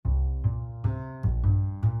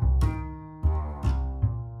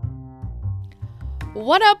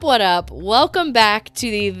What up, what up? Welcome back to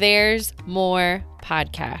the There's More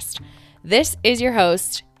podcast. This is your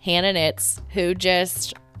host, Hannah Nitz, who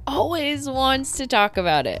just always wants to talk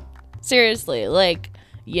about it. Seriously, like,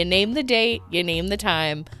 you name the date, you name the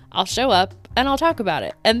time, I'll show up and I'll talk about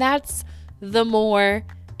it. And that's the more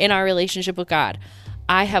in our relationship with God.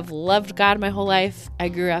 I have loved God my whole life. I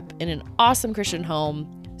grew up in an awesome Christian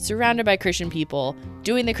home, surrounded by Christian people,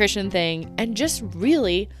 doing the Christian thing, and just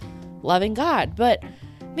really loving God. But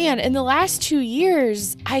man, in the last 2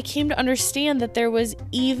 years, I came to understand that there was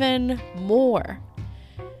even more.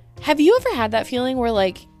 Have you ever had that feeling where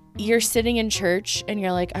like you're sitting in church and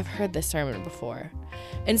you're like, I've heard this sermon before.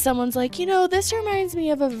 And someone's like, you know, this reminds me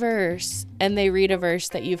of a verse. And they read a verse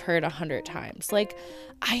that you've heard 100 times. Like,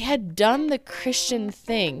 I had done the Christian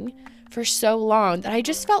thing for so long that I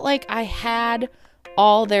just felt like I had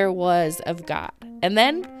all there was of God. And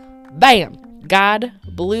then, bam, God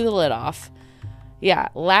blew the lid off. Yeah,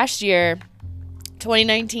 last year,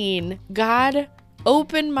 2019, God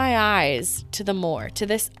opened my eyes to the more, to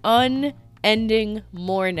this unending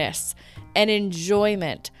moreness and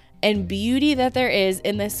enjoyment and beauty that there is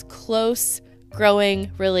in this close,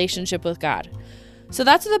 growing relationship with God. So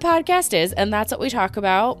that's what the podcast is, and that's what we talk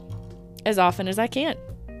about as often as I can.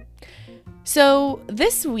 So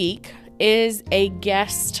this week is a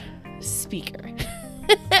guest speaker.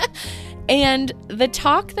 And the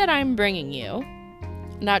talk that I'm bringing you,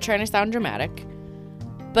 not trying to sound dramatic,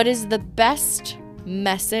 but is the best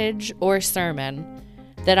message or sermon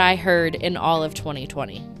that I heard in all of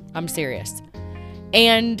 2020. I'm serious.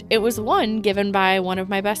 And it was one given by one of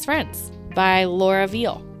my best friends, by Laura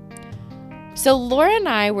Veal. So Laura and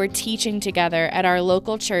I were teaching together at our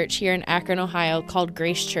local church here in Akron, Ohio called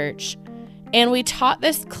Grace Church. And we taught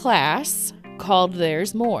this class called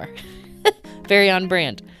There's More. Very on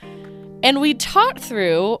brand. And we taught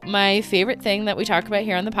through my favorite thing that we talk about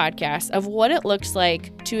here on the podcast of what it looks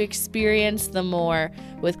like to experience the more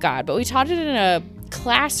with God. But we taught it in a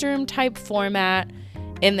classroom type format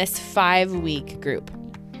in this 5-week group.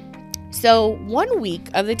 So 1 week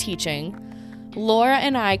of the teaching, Laura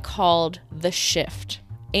and I called The Shift.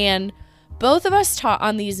 And both of us taught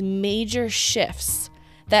on these major shifts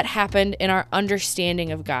that happened in our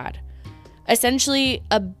understanding of God. Essentially,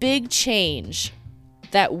 a big change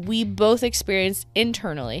that we both experienced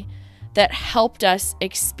internally that helped us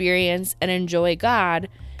experience and enjoy God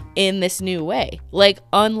in this new way, like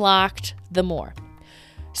unlocked the more.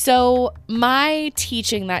 So my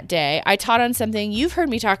teaching that day, I taught on something you've heard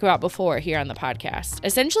me talk about before here on the podcast,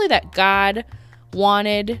 essentially that God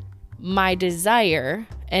wanted my desire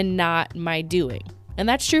and not my doing. And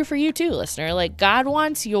that's true for you too, listener. Like, God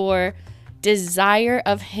wants your desire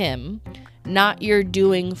of Him, not your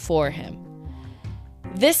doing for Him.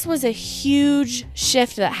 This was a huge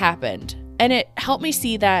shift that happened, and it helped me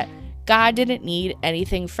see that God didn't need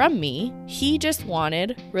anything from me. He just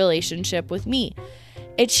wanted relationship with me.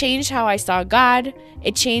 It changed how I saw God.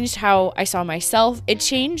 It changed how I saw myself. It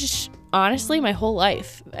changed, honestly, my whole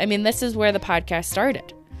life. I mean, this is where the podcast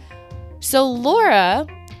started. So Laura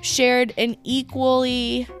shared an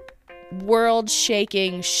equally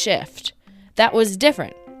world-shaking shift that was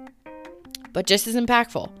different, but just as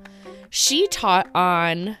impactful. She taught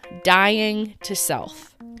on dying to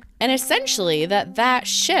self, and essentially that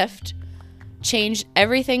shift changed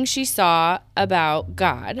everything she saw about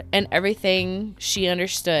God and everything she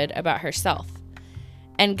understood about herself.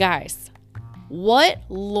 And guys, what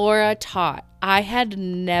Laura taught, I had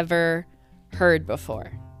never heard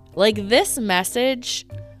before. Like, this message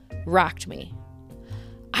rocked me.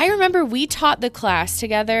 I remember we taught the class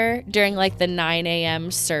together during like the 9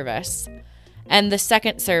 a.m. service. And the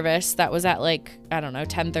second service that was at like, I don't know,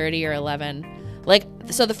 10:30 or 11. Like,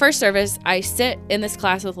 so the first service, I sit in this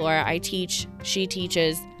class with Laura. I teach, she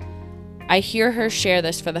teaches. I hear her share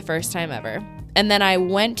this for the first time ever. And then I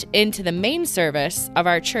went into the main service of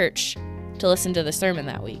our church to listen to the sermon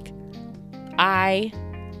that week. I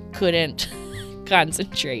couldn't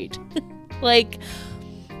concentrate. Like,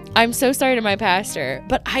 I'm so sorry to my pastor,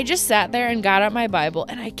 but I just sat there and got out my Bible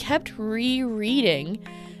and I kept rereading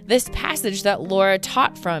this passage that Laura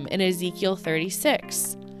taught from in Ezekiel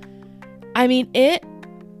 36. I mean,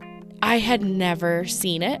 I had never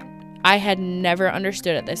seen it. I had never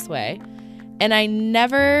understood it this way. And I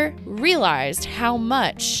never realized how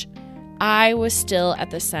much I was still at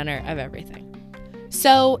the center of everything.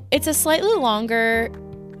 So it's a slightly longer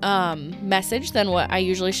message than what I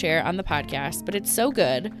usually share on the podcast, but it's so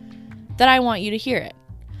good that I want you to hear it.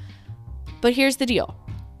 But here's the deal.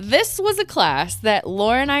 This was a class that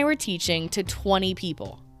Laura and I were teaching to 20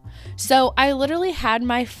 people. So I literally had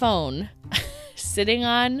my phone sitting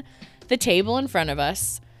on the table in front of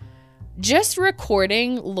us, just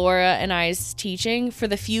recording Laura and I's teaching for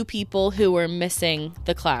the few people who were missing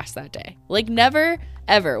the class that day. Like, never,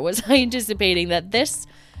 ever was I anticipating that this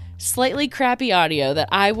slightly crappy audio that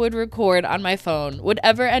I would record on my phone would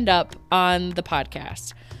ever end up on the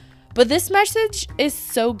podcast. But this message is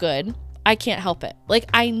so good, I can't help it. Like,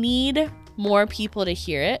 I need more people to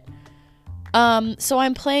hear it. So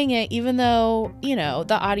I'm playing it even though, you know,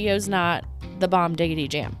 the audio's not the bomb diggity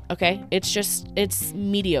jam, okay? It's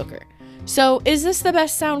mediocre. So is this the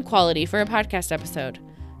best sound quality for a podcast episode?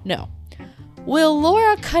 No. Will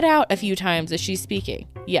Laura cut out a few times as she's speaking?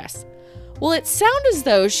 Yes. Will it sound as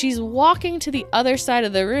though she's walking to the other side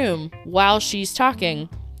of the room while she's talking?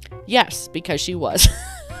 Yes, because she was.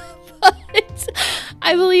 But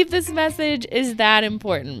I believe this message is that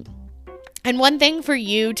important. And one thing for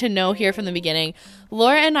you to know here from the beginning,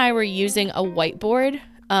 Laura and I were using a whiteboard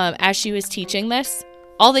as she was teaching this.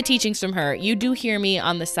 All the teachings from her. You do hear me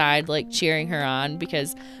on the side, like, cheering her on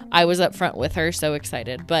because I was up front with her, so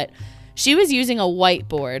excited. But she was using a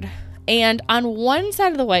whiteboard. And on one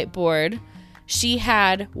side of the whiteboard, she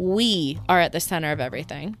had, "We are at the center of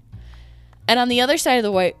everything." And on the other side of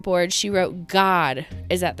the whiteboard, she wrote, "God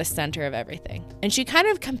is at the center of everything." And she kind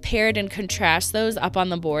of compared and contrast those up on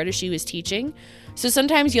the board as she was teaching. So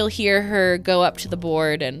sometimes you'll hear her go up to the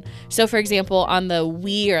board. And so, for example, on the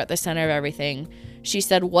 "We are at the center of everything," she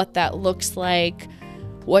said what that looks like,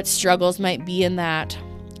 what struggles might be in that.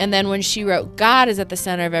 And then when she wrote, "God is at the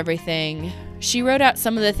center of everything," she wrote out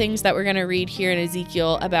some of the things that we're going to read here in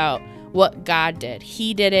Ezekiel about what God did.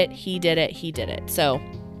 He did it, he did it, he did it. So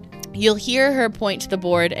you'll hear her point to the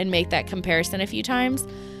board and make that comparison a few times.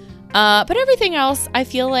 But everything else, I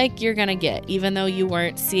feel like you're going to get, even though you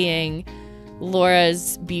weren't seeing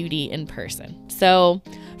Laura's beauty in person. So,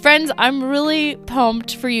 friends, I'm really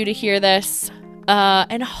pumped for you to hear this.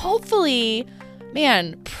 And hopefully,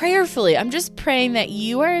 man, prayerfully, I'm just praying that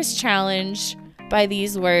you are as challenged by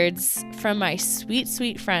these words from my sweet,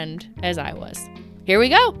 sweet friend as I was. Here we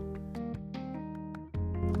go.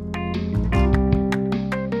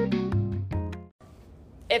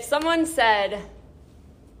 If someone said,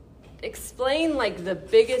 explain like the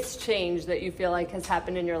biggest change that you feel like has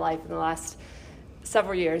happened in your life in the last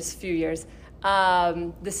few years,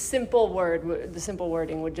 the simple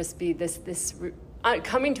wording would just be this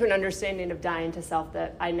coming to an understanding of dying to self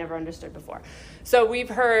that I never understood before. So we've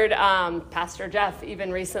heard Pastor Jeff,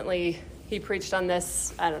 even recently, he preached on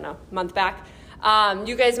this, I don't know, a month back.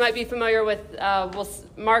 You guys might be familiar with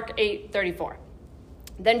Mark 8:34.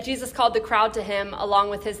 Then Jesus called the crowd to him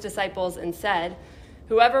along with his disciples and said,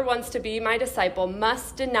 "Whoever wants to be my disciple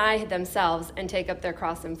must deny themselves and take up their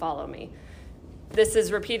cross and follow me." This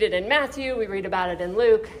is repeated in Matthew. We read about it in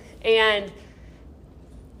Luke. And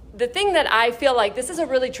the thing that I feel like, this is a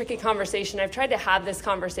really tricky conversation. I've tried to have this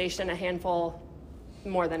conversation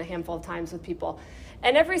more than a handful of times with people.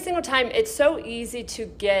 And every single time, it's so easy to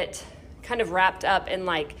get kind of wrapped up in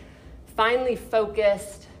like finely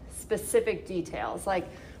focused, specific details. Like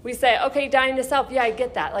we say, okay, dying to self. Yeah, I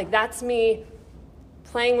get that. Like that's me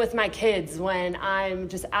playing with my kids when I'm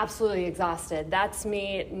just absolutely exhausted. That's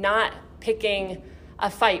me not picking a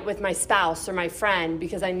fight with my spouse or my friend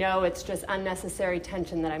because I know it's just unnecessary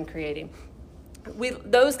tension that I'm creating.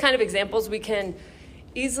 Those kind of examples we can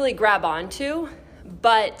easily grab onto,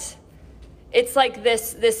 but it's like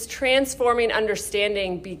this transforming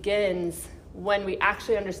understanding begins when we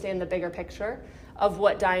actually understand the bigger picture of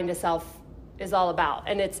what dying to self is all about.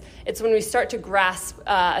 And it's when we start to grasp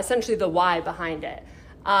essentially the why behind it.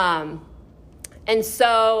 And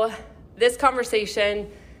so this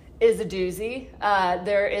conversation is a doozy.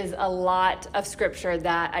 There is a lot of scripture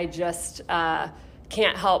that I just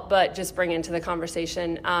can't help but just bring into the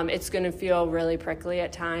conversation. It's going to feel really prickly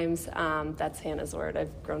at times. That's Hannah's word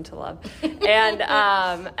I've grown to love. And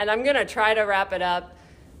I'm going to try to wrap it up.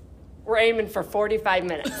 We're aiming for 45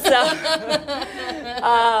 minutes. So,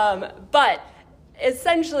 but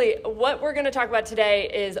essentially what we're going to talk about today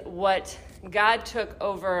is what God took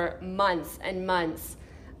over months and months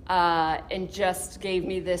and just gave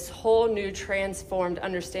me this whole new transformed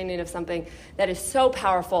understanding of something that is so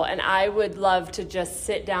powerful. And I would love to just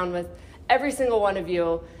sit down with every single one of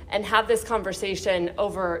you and have this conversation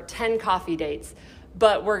over 10 coffee dates.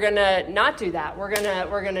 But we're going to not do that. We're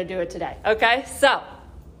going to do it today. Okay? So,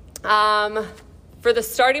 for the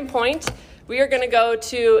starting point, we are going to go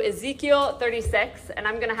to Ezekiel 36, and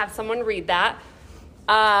I'm going to have someone read that.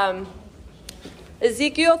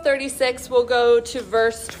 Ezekiel 36, we'll go to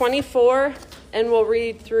verse 24, and we'll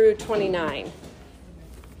read through 29.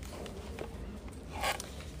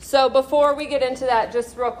 So before we get into that,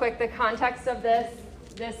 just real quick, the context of this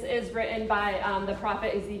This is written by the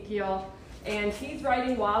prophet Ezekiel, and he's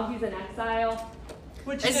writing while he's in exile.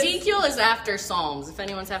 Ezekiel is after Psalms, if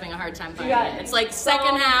anyone's having a hard time finding it. It's like Psalms,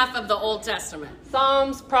 second half of the Old Testament.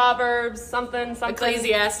 Psalms, Proverbs, something.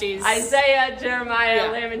 Ecclesiastes. Isaiah,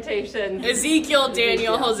 Jeremiah, Lamentations. Ezekiel,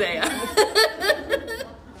 Daniel, Hosea.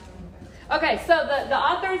 Okay, so the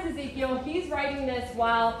author is Ezekiel. He's writing this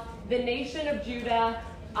while the nation of Judah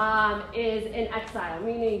is in exile,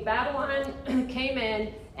 meaning Babylon came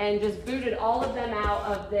in and just booted all of them out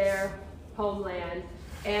of their homeland.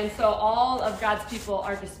 And so all of God's people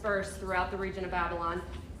are dispersed throughout the region of Babylon.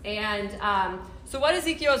 And so what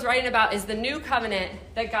Ezekiel is writing about is the new covenant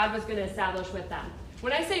that God was going to establish with them.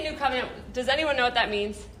 When I say new covenant, does anyone know what that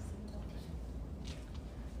means?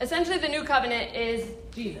 Essentially, the new covenant is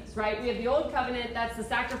Jesus, right? We have the old covenant, that's the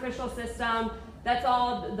sacrificial system, that's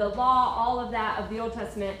all the law, all of that of the Old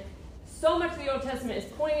Testament. So much of the Old Testament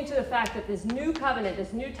is pointing to the fact that this new covenant,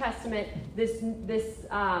 this New Testament,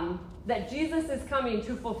 that Jesus is coming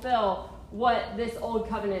to fulfill what this old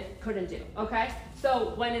covenant couldn't do, okay?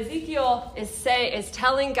 So when Ezekiel is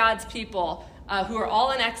telling God's people who are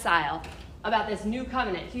all in exile about this new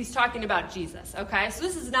covenant, he's talking about Jesus, okay? So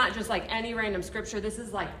this is not just like any random scripture. This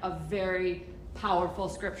is like a very powerful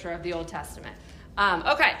scripture of the Old Testament.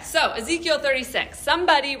 Okay, so Ezekiel 36.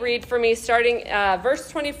 Somebody read for me starting verse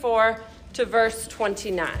 24 to verse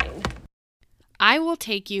 29. I will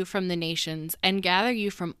take you from the nations and gather you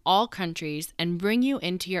from all countries and bring you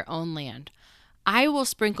into your own land. I will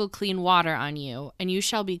sprinkle clean water on you, and you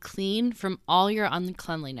shall be clean from all your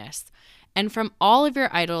uncleanliness. And from all of your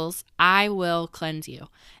idols I will cleanse you.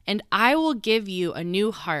 And I will give you a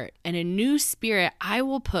new heart, and a new spirit I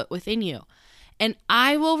will put within you. And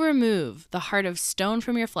I will remove the heart of stone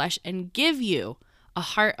from your flesh and give you a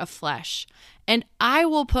heart of flesh. And I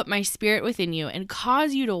will put my spirit within you and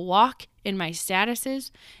cause you to walk in my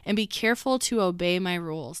statutes and be careful to obey my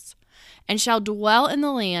rules. And shall dwell in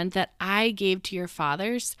the land that I gave to your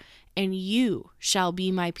fathers, and you shall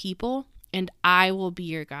be my people, and I will be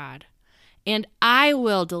your God. And I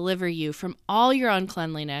will deliver you from all your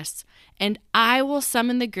uncleanliness, and I will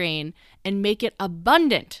summon the grain and make it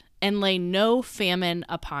abundant and lay no famine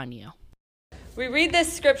upon you. We read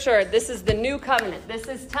this scripture. This is the new covenant. This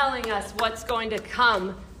is telling us what's going to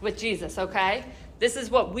come with Jesus, okay? This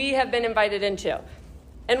is what we have been invited into.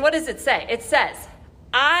 And what does it say? It says,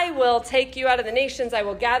 I will take you out of the nations. I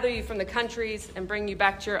will gather you from the countries and bring you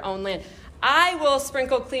back to your own land. I will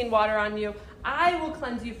sprinkle clean water on you. I will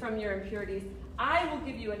cleanse you from your impurities. I will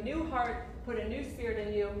give you a new heart, put a new spirit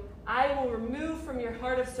in you. I will remove from your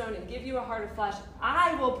heart of stone and give you a heart of flesh.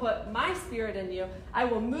 I will put my spirit in you. I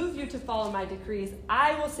will move you to follow my decrees.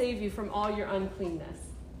 I will save you from all your uncleanness.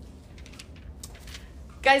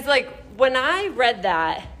 Guys, like when I read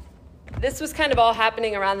that, this was kind of all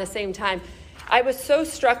happening around the same time. I was so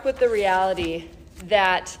struck with the reality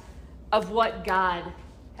of what God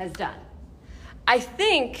has done. I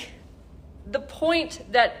think the point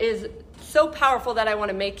that is so powerful that I want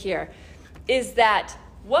to make here is that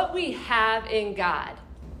what we have in God,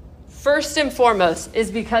 first and foremost,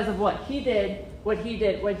 is because of what he did.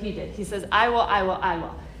 He says, I will, I will, I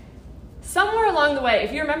will. Somewhere along the way,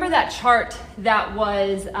 if you remember that chart that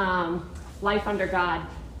was life under God,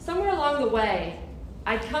 somewhere along the way,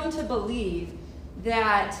 I come to believe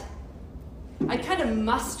that I kind of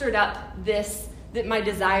mustered up that my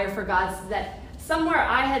desire for God, that somewhere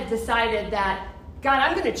I had decided that, God,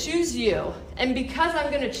 I'm going to choose you. And because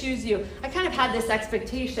I'm going to choose you, I kind of had this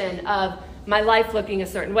expectation of my life looking a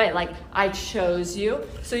certain way. Like, I chose you,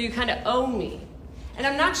 so you kind of owe me. And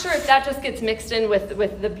I'm not sure if that just gets mixed in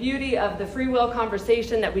with the beauty of the free will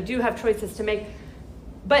conversation, that we do have choices to make.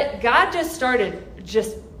 But God just started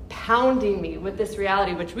pounding me with this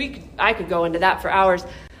reality, which I could go into that for hours,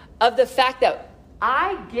 of the fact that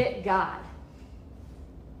I get God.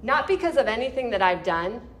 Not because of anything that I've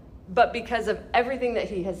done, but because of everything that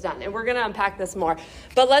he has done. And we're going to unpack this more.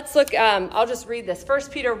 But let's look, I'll just read this. 1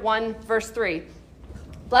 Peter 1, verse 3.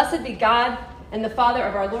 Blessed be God and the Father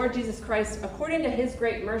of our Lord Jesus Christ. According to his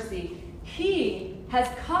great mercy, he has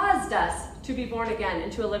caused us to be born again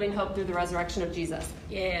into a living hope through the resurrection of Jesus.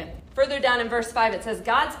 Yeah. Further down in verse 5, it says,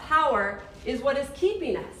 God's power is what is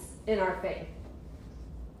keeping us in our faith.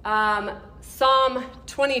 Psalm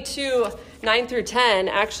 22, 9 through 10,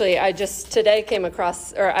 actually, I just today came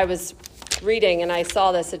across, or I was reading and I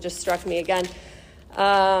saw this, it just struck me again.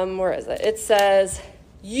 Where is it? It says,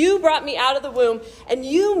 you brought me out of the womb and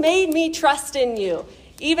you made me trust in you,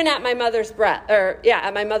 even at my mother's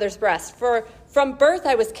breast. For from birth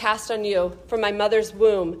I was cast on you, from my mother's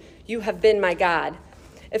womb you have been my God.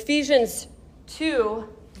 Ephesians 2,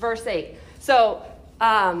 verse 8. So,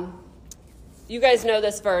 You guys know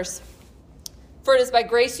this verse. For it is by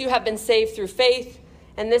grace you have been saved through faith,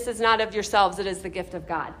 and this is not of yourselves, it is the gift of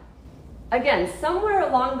God. Again, somewhere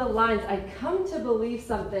along the lines, I come to believe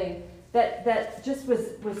something that just was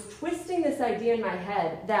twisting this idea in my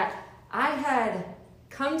head, that I had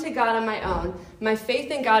come to God on my own. My faith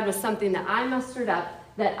in God was something that I mustered up,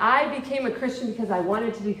 that I became a Christian because I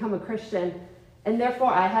wanted to become a Christian, and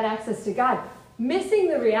therefore I had access to God. Missing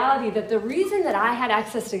the reality that the reason that I had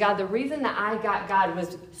access to God, the reason that I got God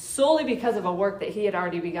was solely because of a work that he had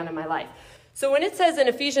already begun in my life. So when it says in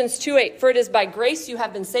Ephesians 2:8, for it is by grace you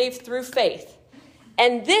have been saved through faith,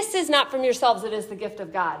 and this is not from yourselves, it is the gift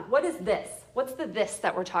of God. What is this? What's the this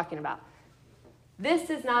that we're talking about? This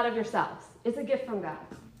is not of yourselves. It's a gift from God.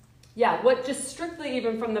 Yeah, what just strictly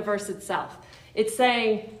even from the verse itself. It's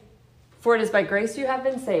saying, for it is by grace you have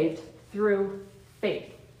been saved through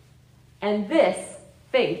faith. And this,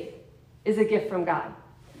 faith, is a gift from God.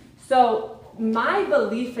 So my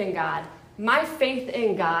belief in God, my faith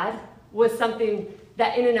in God was something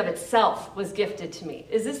that in and of itself was gifted to me.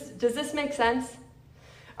 Does this make sense?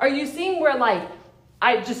 Are you seeing where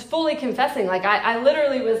I just fully confessing, I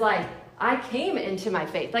literally was I came into my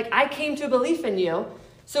faith. I came to belief in you.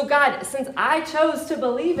 So God, since I chose to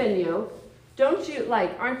believe in you, don't you,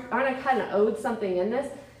 aren't I kind of owed something in this?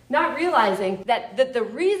 Not realizing that the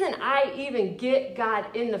reason I even get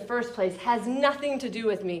God in the first place has nothing to do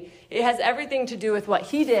with me. It has everything to do with what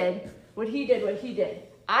he did.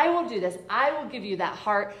 I will do this. I will give you that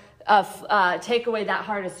heart of, take away that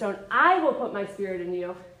heart of stone. I will put my spirit in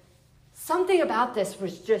you. Something about this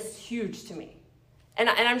was just huge to me. And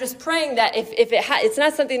I'm just praying that if it's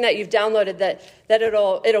not something that you've downloaded, that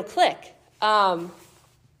it'll click. Of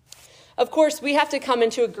course, we have to come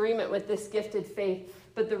into agreement with this gifted faith.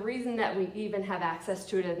 But the reason that we even have access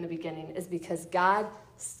to it in the beginning is because God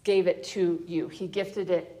gave it to you. He gifted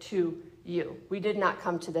it to you. We did not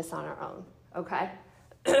come to this on our own, okay?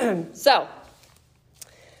 So,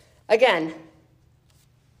 again,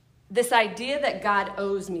 this idea that God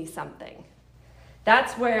owes me something,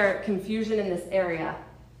 that's where confusion in this area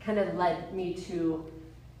kind of led me to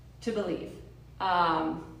believe.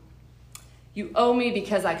 You owe me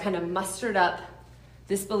because I kind of mustered up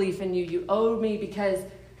this belief in you. You owe me because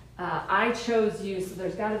I chose you, so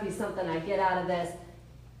there's got to be something I get out of this.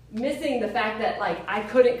 Missing the fact that I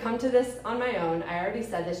couldn't come to this on my own. I already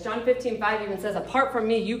said this. John 15:5 even says, apart from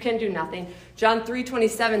me, you can do nothing. John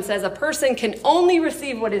 3:27 says, a person can only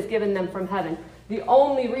receive what is given them from heaven. The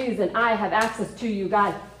only reason I have access to you,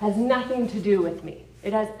 God, has nothing to do with me.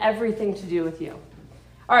 It has everything to do with you.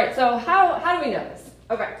 All right, so how do we know this?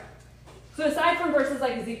 Okay. So aside from verses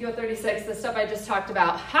like Ezekiel 36, the stuff I just talked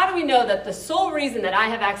about, how do we know that the sole reason that I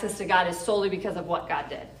have access to God is solely because of what God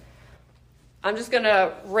did? I'm just going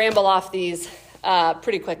to ramble off these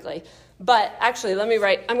pretty quickly. But actually,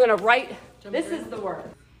 I'm going to write, this is the word.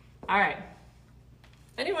 All right.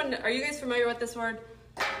 Are you guys familiar with this word?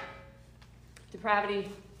 Depravity?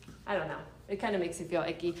 I don't know. It kind of makes you feel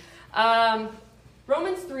icky.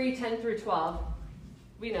 Romans 3:10-12.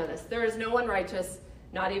 We know this. There is no one righteous,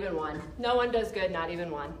 not even one. No one does good, not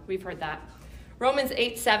even one. We've heard that. Romans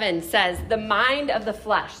 8:7 says, the mind of the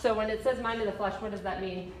flesh. So when it says mind of the flesh, what does that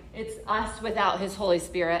mean? It's us without his Holy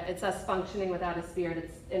Spirit. It's us functioning without his Spirit.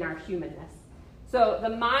 It's in our humanness. So the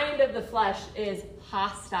mind of the flesh is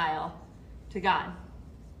hostile to God.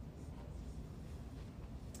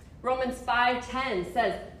 Romans 5:10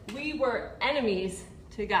 says, we were enemies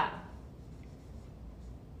to God.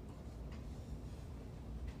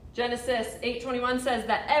 Genesis 8:21 says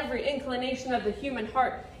that every inclination of the human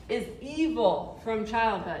heart is evil from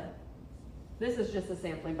childhood. This is just a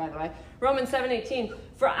sampling, by the way. Romans 7:18,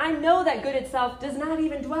 for I know that good itself does not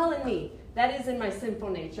even dwell in me. That is in my sinful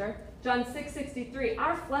nature. John 6:63,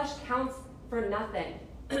 our flesh counts for nothing.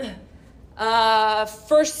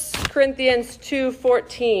 1 Corinthians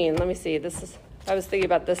 2:14. Let me see. I was thinking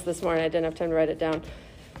about this morning. I didn't have time to write it down.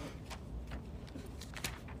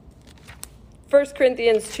 1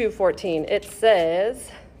 Corinthians 2:14, it says,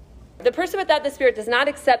 the person without the Spirit does not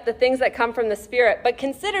accept the things that come from the Spirit, but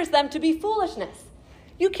considers them to be foolishness.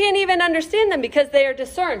 You can't even understand them because they are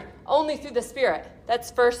discerned only through the Spirit. That's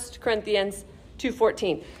 1 Corinthians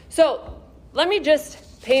 2:14. So let me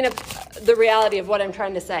just paint the reality of what I'm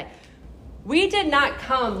trying to say. We did not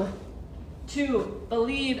come to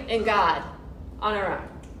believe in God on our own.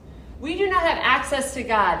 We do not have access to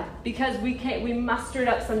God because we mustered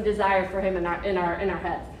up some desire for him in our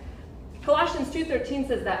heads. Colossians 2:13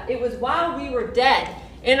 says that it was while we were dead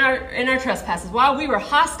in our trespasses, while we were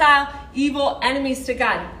hostile, evil enemies to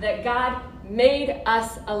God, that God made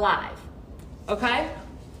us alive. Okay?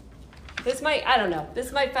 This might, I don't know,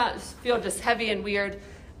 this might feel just heavy and weird,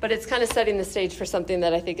 but it's kind of setting the stage for something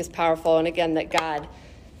that I think is powerful, and again, that God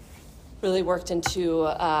really worked into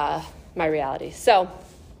my reality. So,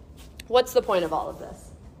 what's the point of all of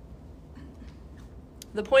this?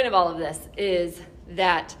 The point of all of this is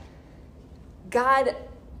that God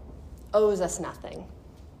owes us nothing.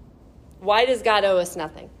 Why does God owe us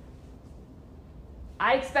nothing?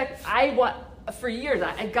 For years,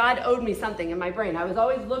 God owed me something in my brain. I was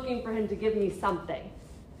always looking for him to give me something.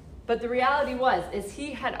 But the reality is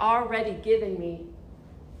he had already given me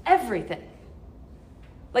everything.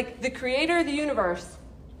 Like the creator of the universe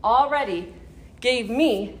already gave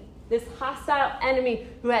me, this hostile enemy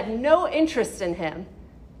who had no interest in him,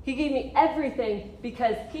 he gave me everything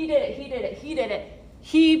because he did it.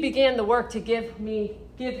 He began the work to give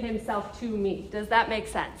himself to me. Does that make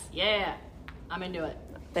sense? Yeah, I'm into it.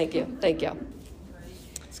 Thank you.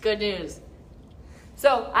 It's good news.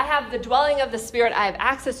 So I have the dwelling of the Spirit. I have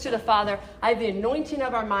access to the Father. I have the anointing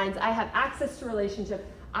of our minds. I have access to relationship.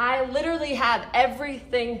 I literally have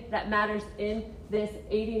everything that matters in this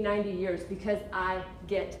 80, 90 years because I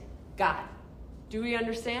get God. Do we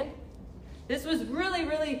understand? This was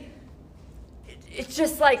really, it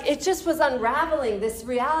just was unraveling this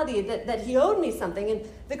reality that he owed me something. And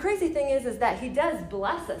the crazy thing is that he does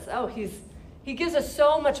bless us. Oh, he gives us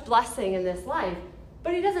so much blessing in this life,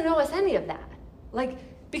 but he doesn't owe us any of that.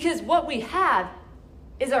 Because what we have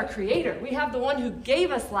is our creator. We have the one who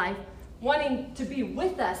gave us life, wanting to be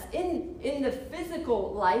with us in the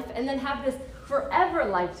physical life and then have this forever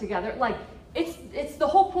life together. It's the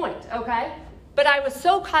whole point, okay? But I was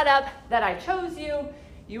so caught up that I chose you.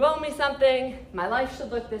 You owe me something. My life should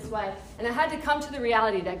look this way. And I had to come to the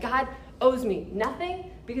reality that God owes me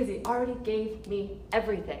nothing because he already gave me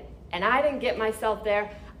everything. And I didn't get myself there.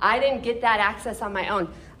 I didn't get that access on my own.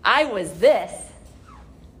 I was this,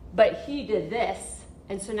 but he did this.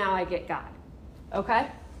 And so now I get God. Okay?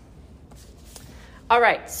 All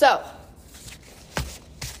right, so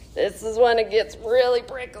this is when it gets really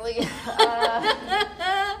prickly.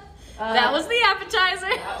 That was the appetizer.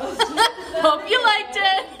 Hope you liked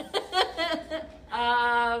it.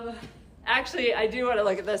 Actually, I do want to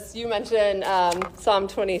look at this. You mentioned Psalm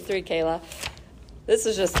 23, Kayla. This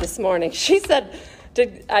was just this morning. She said,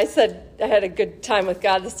 I said I had a good time with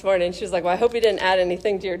God this morning. She was like, well, I hope you didn't add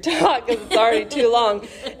anything to your talk because it's already too long.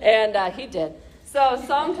 And he did. So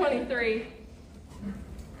Psalm 23,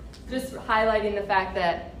 just highlighting the fact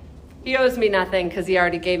that he owes me nothing because he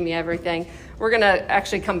already gave me everything. We're going to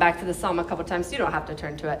actually come back to the psalm a couple times, so you don't have to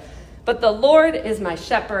turn to it. But the Lord is my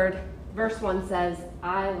shepherd. Verse 1 says,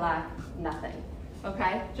 I lack nothing.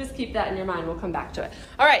 Okay? Just keep that in your mind. We'll come back to it.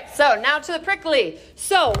 All right, so now to the prickly.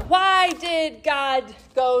 So why did God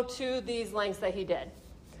go to these lengths that he did?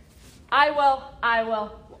 I will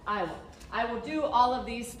do all of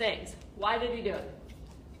these things. Why did he do it?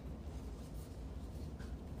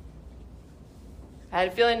 I had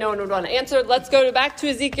a feeling no one would want to answer. Let's go back to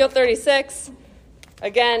Ezekiel 36.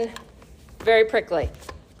 Again, very prickly,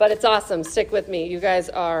 but it's awesome. Stick with me. You guys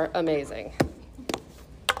are amazing.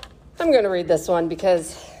 I'm going to read this one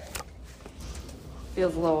because it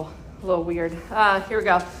feels a little weird. Here we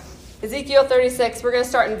go. Ezekiel 36. We're going to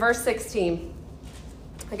start in verse 16.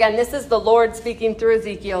 Again, this is the Lord speaking through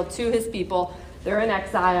Ezekiel to his people. They're in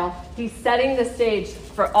exile. He's setting the stage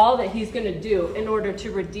for all that he's going to do in order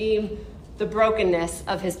to redeem the brokenness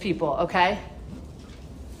of his people, okay?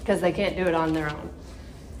 Because they can't do it on their own.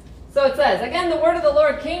 So it says, again, the word of the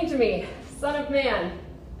Lord came to me, Son of man.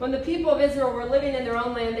 When the people of Israel were living in their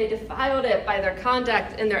own land, they defiled it by their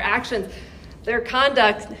conduct and their actions. Their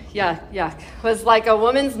conduct, was like a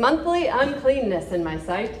woman's monthly uncleanness in my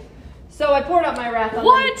sight. So I poured out my wrath on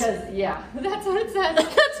them because, that's what it says.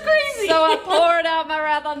 That's crazy. So I poured out my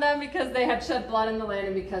wrath on them because they had shed blood in the land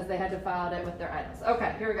and because they had defiled it with their idols.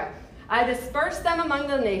 Okay, here we go. I dispersed them among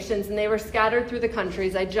the nations, and they were scattered through the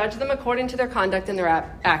countries. I judged them according to their conduct and their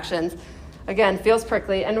actions. Again, feels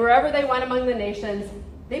prickly. And wherever they went among the nations,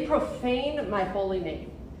 they profaned my holy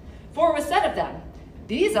name. For it was said of them,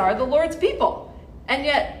 these are the Lord's people, and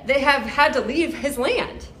yet they have had to leave his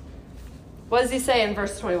land. What does he say in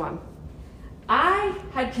verse 21? I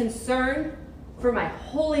had concern for my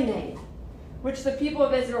holy name, which the people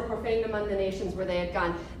of Israel profaned among the nations where they had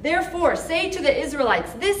gone. Therefore, say to the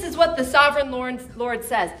Israelites, this is what the sovereign Lord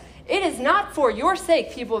says. It is not for your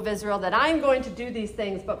sake, people of Israel, that I am going to do these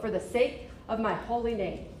things, but for the sake of my holy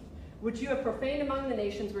name, which you have profaned among the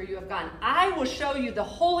nations where you have gone. I will show you the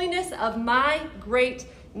holiness of my great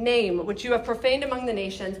name, which you have profaned among the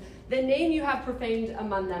nations, the name you have profaned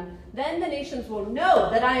among them. Then the nations will know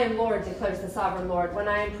that I am Lord, declares the sovereign Lord, when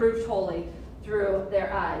I am proved holy through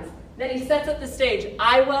their eyes. Then he sets up the stage.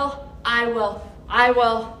 I will, I will, I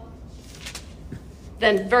will.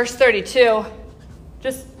 Then verse 32,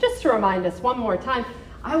 just to remind us one more time,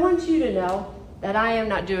 I want you to know that I am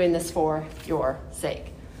not doing this for your sake.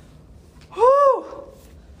 Whew!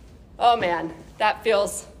 Oh man, that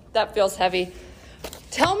feels heavy.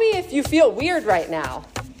 Tell me if you feel weird right now.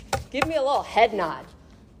 Give me a little head nod.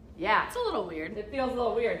 Yeah. It's a little weird. It feels a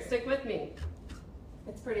little weird. Stick with me.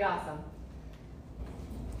 It's pretty awesome.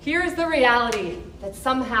 Here's the reality that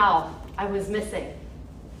somehow I was missing.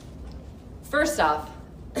 First off,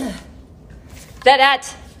 that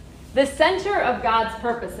at the center of God's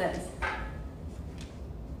purposes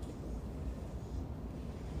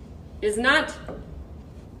is not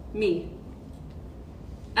me.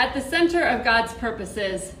 At the center of God's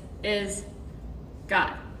purposes is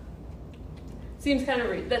God. Seems kind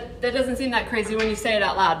of that doesn't seem that crazy when you say it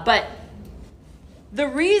out loud, but the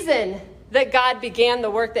reason that God began the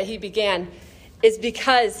work that he began is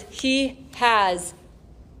because he has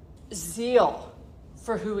zeal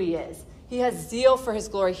for who he is. He has zeal for his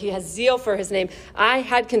glory. He has zeal for his name. I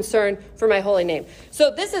had concern for my holy name. So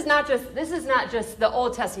this is not just the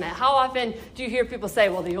Old Testament. How often do you hear people say,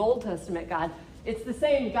 well, the Old Testament God? It's the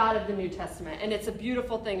same God of the New Testament, and it's a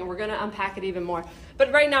beautiful thing, and we're going to unpack it even more.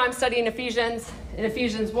 But right now I'm studying Ephesians. In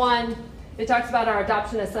Ephesians 1, it talks about our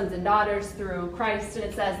adoption as sons and daughters through Christ, and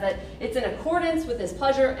it says that it's in accordance with his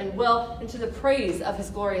pleasure and will and to the praise of his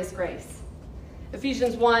glorious grace.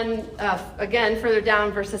 Ephesians 1, again, further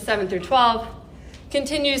down, verses 7 through 12,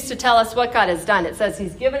 continues to tell us what God has done. It says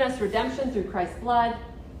he's given us redemption through Christ's blood.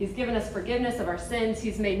 He's given us forgiveness of our sins.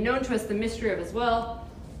 He's made known to us the mystery of his will.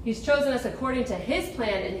 He's chosen us according to his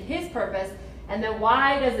plan and his purpose. And then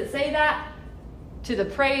why does it say that? To the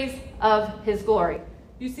praise of his glory.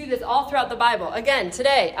 You see this all throughout the Bible. Again,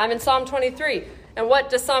 today, I'm in Psalm 23. And what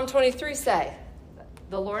does Psalm 23 say?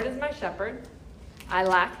 The Lord is my shepherd. I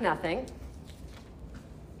lack nothing.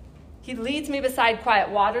 He leads me beside quiet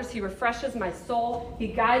waters. He refreshes my soul. He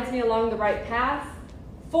guides me along the right path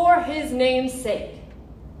for his name's sake.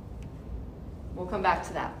 We'll come back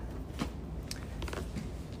to that.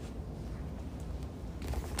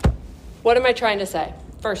 What am I trying to say?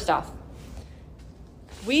 First off,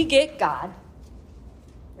 we get God,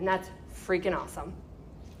 and that's freaking awesome.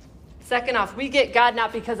 Second off, we get God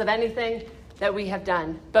not because of anything that we have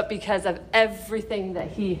done, but because of everything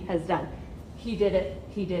that he has done. He did it,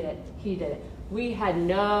 he did it, he did it. We had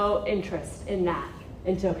no interest in that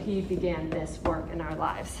until he began this work in our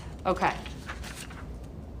lives. Okay.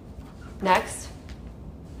 Next,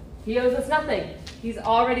 he owes us nothing. He's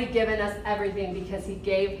already given us everything because he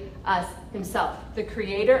gave us himself. The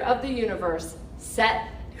creator of the universe,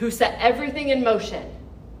 who set everything in motion,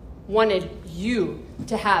 wanted you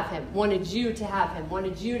to have him, wanted you to have him,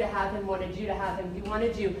 wanted you to have him, wanted you to have him. He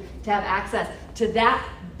wanted you to have access to that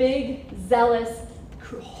big, zealous,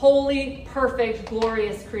 holy, perfect,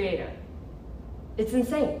 glorious creator. It's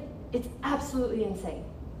insane. It's absolutely insane.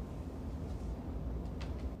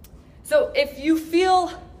 So if you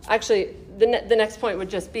feel, actually, the next point would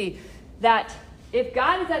just be that if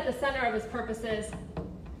God is at the center of his purposes,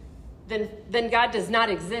 then God does not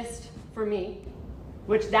exist for me,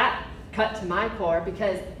 which that cut to my core,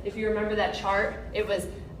 because if you remember that chart, it was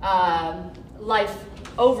life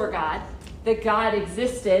over God, that God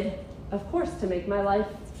existed, of course, to make my life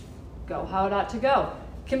go how it ought to go.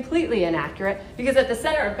 Completely inaccurate, because at the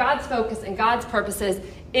center of God's focus and God's purposes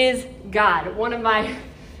is God. One of my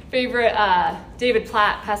favorite,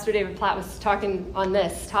 Pastor David Platt was talking on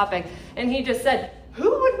this topic, and he just said, who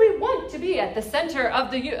would we want to be at the center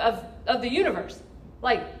of the universe?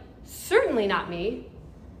 Like, certainly not me.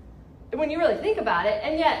 When you really think about it,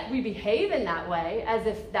 and yet we behave in that way as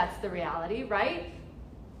if that's the reality, right?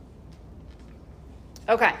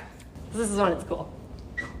 Okay, this is when it's cool.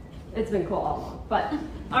 It's been cool all along, but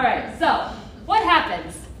all right. So, what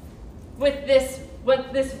happens with this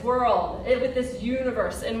world, with this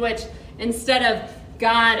universe in which instead of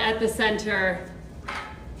God at the center,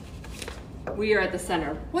 we are at the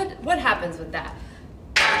center? What happens with that?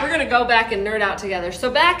 We're going to go back and nerd out together.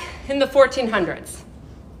 So back in the 1400s,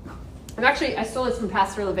 I stole this from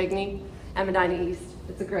Pastor Lavigny at Medina East.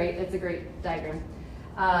 It's a great diagram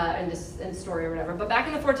and story or whatever. But back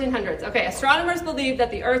in the 1400s, okay, astronomers believed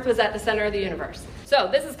that the Earth was at the center of the universe. So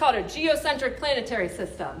this is called a geocentric planetary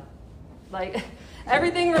system. Like,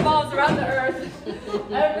 everything revolves around the Earth.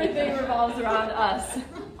 Everything revolves around us,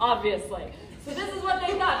 obviously. So this is what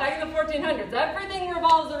they thought back in the 1400s. Everything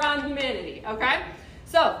revolves around humanity, okay?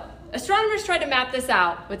 So astronomers tried to map this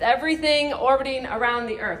out with everything orbiting around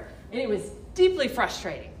the Earth. And it was deeply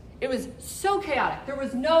frustrating. It was so chaotic. There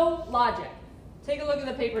was no logic. Take a look at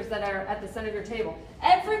the papers that are at the center of your table.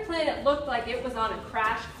 Every planet looked like it was on a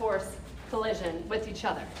crash course collision with each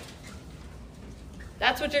other.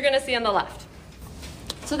 That's what you're going to see on the left.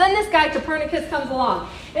 So then this guy, Copernicus, comes along,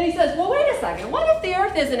 and he says, well, wait a second. What if the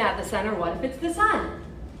Earth isn't at the center? What if it's the sun?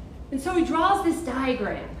 And so he draws this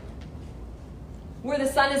diagram where the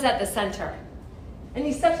sun is at the center. And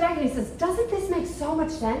he steps back and he says, doesn't this make so much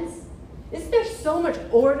sense? Isn't there so much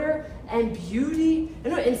order and beauty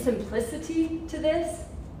and simplicity to this?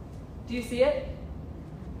 Do you see it?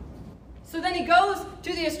 So then he goes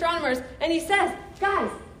to the astronomers and he says, guys,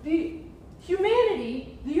 the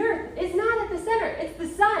humanity, the Earth, is not at the center. It's the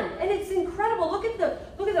sun. And it's incredible. Look at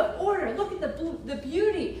the order. Look at the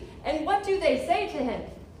beauty. And what do they say to him?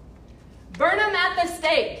 Burn them at the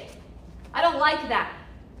stake. I don't like that.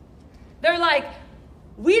 They're like,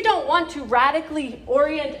 we don't want to radically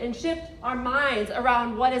orient and shift our minds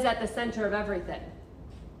around what is at the center of everything.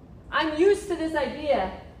 I'm used to this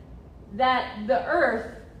idea that the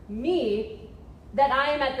Earth, me, that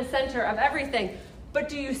I am at the center of everything. But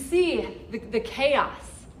do you see the chaos?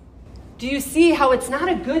 Do you see how it's not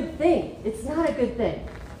a good thing? It's not a good thing.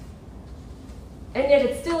 And yet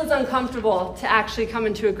it still is uncomfortable to actually come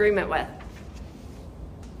into agreement with.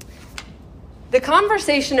 The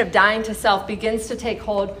conversation of dying to self begins to take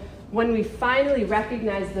hold when we finally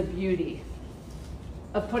recognize the beauty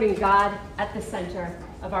of putting God at the center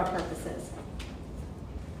of our purposes.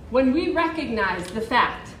 When we recognize the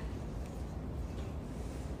fact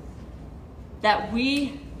that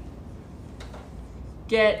we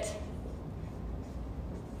get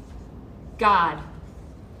God,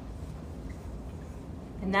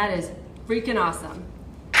 and that is freaking awesome.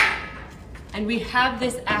 And we have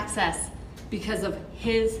this access because of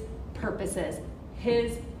his purposes,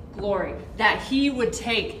 his glory, that he would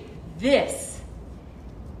take this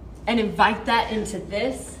and invite that into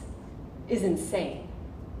this is insane.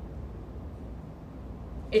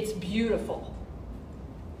 It's beautiful.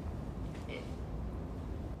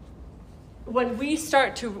 When this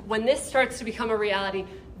starts to become a reality,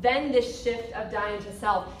 then this shift of dying to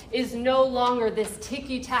self is no longer this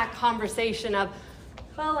ticky-tack conversation of,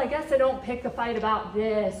 well, I guess I don't pick a fight about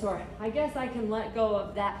this, or I guess I can let go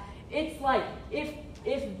of that. It's like, if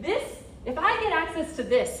I get access to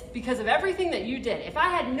this because of everything that you did, if I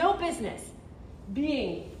had no business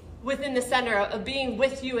being within the center of being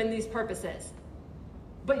with you in these purposes,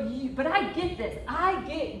 but I get this, I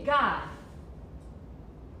get God.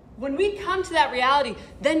 When we come to that reality,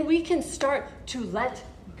 then we can start to let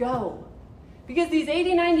go. Because these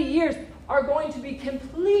 80, 90 years are going to be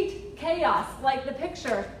complete chaos, like the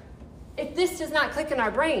picture, if this does not click in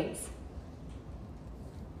our brains.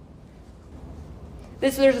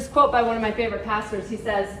 There's this quote by one of my favorite pastors. He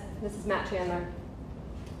says, this is Matt Chandler,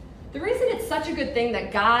 the reason it's such a good thing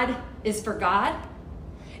that God is for God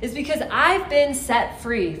is because I've been set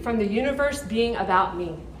free from the universe being about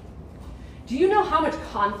me. Do you know how much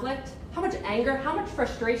conflict, how much anger, how much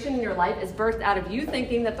frustration in your life is birthed out of you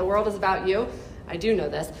thinking that the world is about you? I do know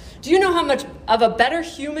this. Do you know how much of a better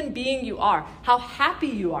human being you are? How happy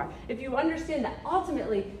you are if you understand that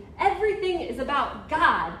ultimately everything is about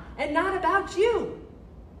God and not about you?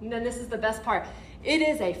 And then this is the best part. It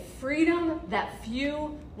is a freedom that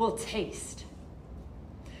few will taste.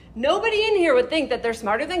 Nobody in here would think that they're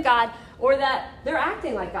smarter than God or that they're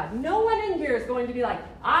acting like God. No one in here is going to be like,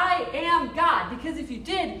 I am God, because if you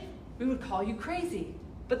did, we would call you crazy.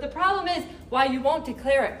 But the problem is, while you won't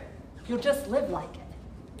declare it, you'll just live like it.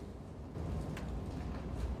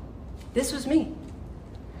 This was me.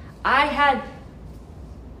 I had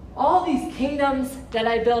all these kingdoms that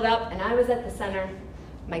I built up, and I was at the center.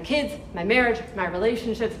 My kids, my marriage, my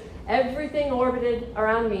relationships, everything orbited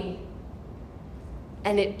around me.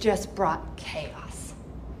 And it just brought chaos.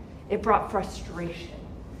 It brought frustration.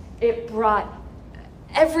 It brought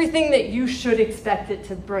everything that you should expect it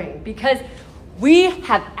to bring. Because we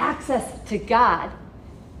have access to God,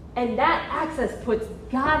 and that access puts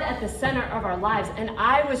God at the center of our lives. And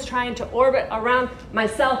I was trying to orbit around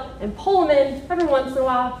myself and pull him in every once in a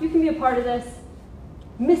while. You can be a part of this.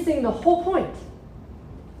 Missing the whole point.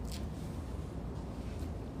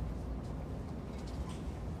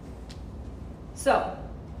 So,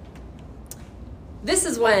 this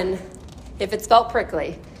is when, if it's felt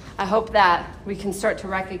prickly, I hope that we can start to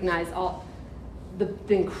recognize all the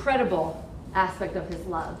incredible aspect of his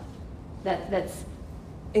love that's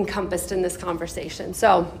encompassed in this conversation.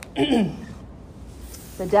 So,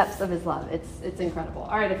 the depths of his love, it's incredible.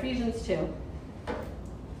 All right, Ephesians 2,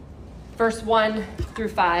 verse 1 through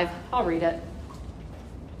 5. I'll read it.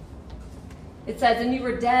 It says, and you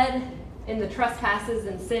were dead in the trespasses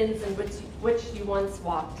and sins in which you once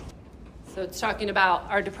walked, So it's talking about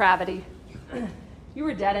our depravity. You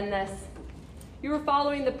were dead in this. You were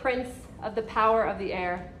following the prince of the power of the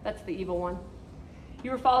air. That's the evil one.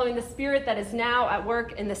 You were following the spirit that is now at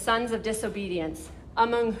work in the sons of disobedience,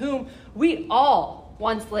 among whom we all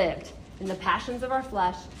once lived in the passions of our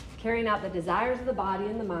flesh, carrying out the desires of the body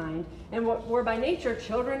and the mind, and were by nature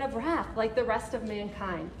children of wrath, like the rest of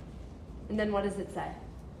mankind. And then what does it say?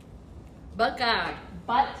 But God.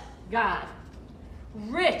 But God,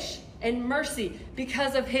 rich in mercy,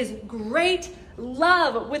 because of his great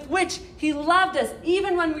love with which he loved us,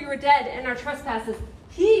 even when we were dead in our trespasses,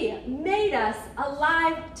 he made us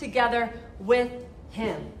alive together with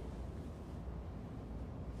him.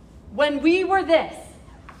 When we were this,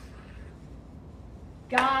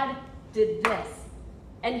 God did this.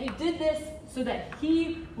 And he did this so that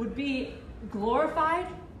he would be glorified,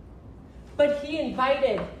 but he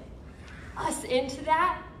invited us into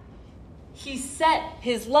that. He set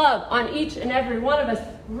his love on each and every one of us,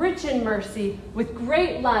 rich in mercy, with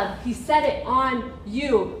great love. He set it on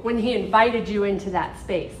you when he invited you into that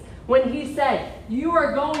space. When he said, you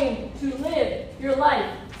are going to live your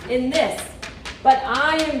life in this, but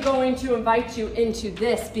I am going to invite you into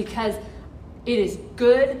this because it is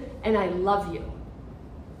good and I love you.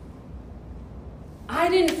 I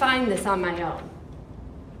didn't find this on my own.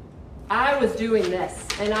 I was doing this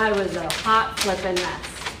and I was a hot flippin' mess.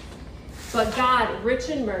 But God, rich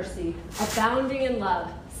in mercy, abounding in love,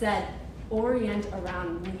 said, orient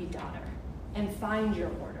around me, daughter, and find your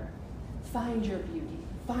order, find your beauty,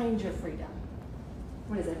 find your freedom.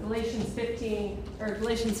 What is it? Galatians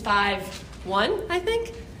 5:1, I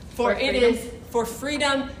think. For it is for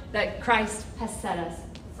freedom that Christ has set us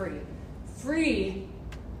free. Free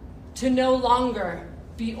to no longer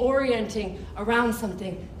be orienting around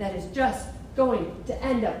something that is just going to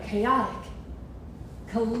end up chaotic.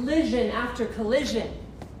 Collision after collision.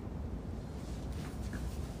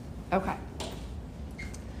 Okay.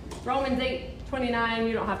 Romans 8:29,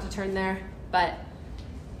 you don't have to turn there, but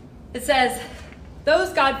it says, those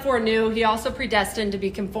God foreknew, he also predestined to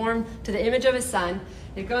be conformed to the image of his Son.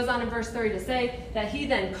 It goes on in verse 30 to say that he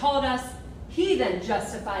then called us, he then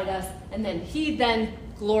justified us, and then he then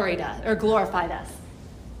glorified us.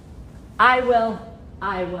 I will.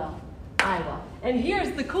 And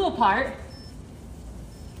here's the cool part.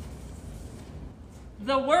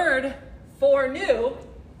 The word foreknew,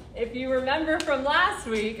 if you remember from last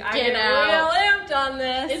week, I get real amped on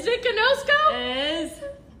this. Is it gnosko? Is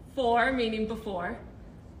for, meaning before.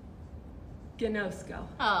 Gnosko.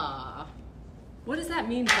 Aww. What does that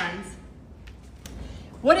mean, friends?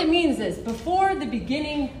 What it means is before the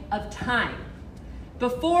beginning of time,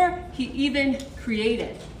 before he even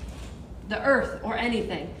created the earth or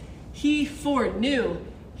anything, he foreknew,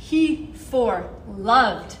 he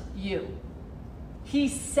foreloved you. He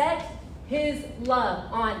set his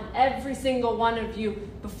love on every single one of you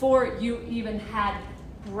before you even had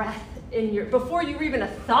breath before you were even a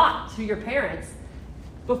thought to your parents.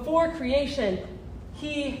 Before creation,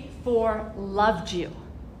 he foreloved you.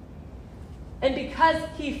 And because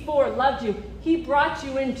he foreloved you, he brought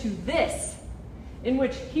you into this, in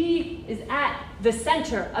which he is at the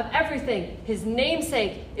center of everything. His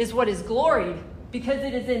namesake is what is gloried, because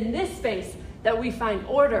it is in this space that we find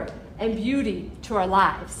order and beauty to our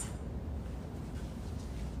lives.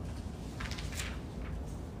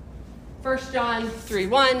 1 John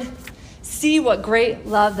 3:1, see what great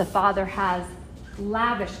love the Father has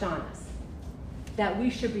lavished on us, that we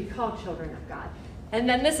should be called children of God. And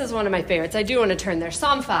then this is one of my favorites. I do want to turn there.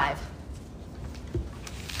 Psalm 5.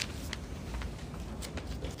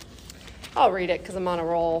 I'll read it because I'm on a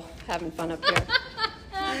roll, having fun up here.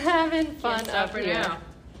 Having fun up here. Now.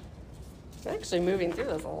 I'm actually moving through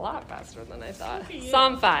this a lot faster than I thought.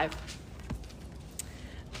 Psalm 5.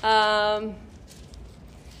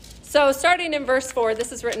 So starting in verse 4,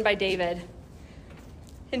 this is written by David.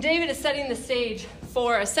 And David is setting the stage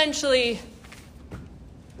for essentially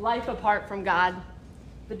life apart from God,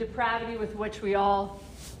 the depravity with which we all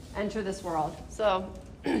enter this world. So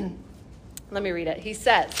let me read it. He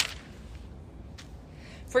says,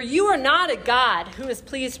 for you are not a God who is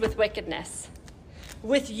pleased with wickedness.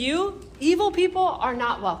 With you, evil people are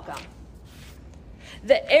not welcome.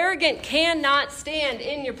 The arrogant cannot stand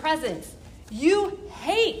in your presence. You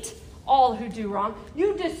hate all who do wrong.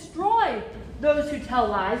 You destroy those who tell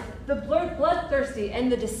lies. The bloodthirsty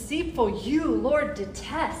and the deceitful you, Lord,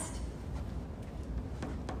 detest.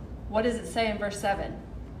 What does it say in verse 7?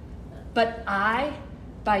 But I,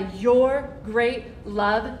 by your great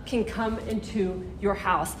love, can come into your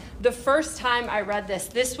house. The first time I read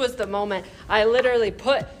this was the moment I literally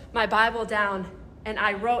put my Bible down and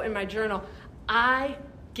I wrote in my journal, I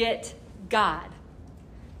get God.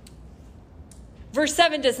 Verse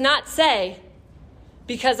 7 does not say,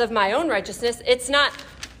 because of my own righteousness. It's not,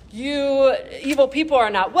 you evil people are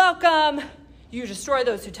not welcome. You destroy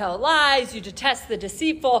those who tell lies. You detest the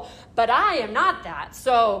deceitful. But I am not that.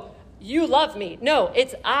 So you love me. No,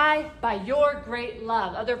 it's I by your great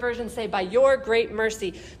love. Other versions say by your great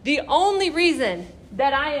mercy. The only reason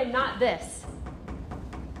that I am not this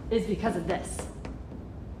is because of this.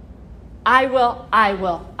 I will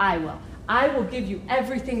give you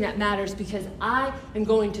everything that matters because I am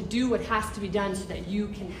going to do what has to be done so that you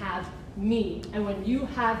can have me. And when you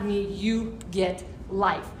have me, you get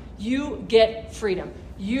life. You get freedom.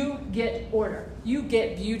 You get order. You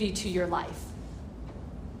get beauty to your life.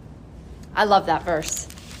 I love that verse.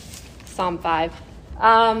 Psalm 5.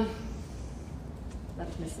 That's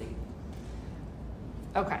missing.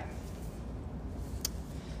 Okay.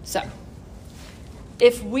 So,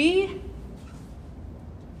 let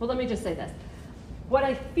me just say this. What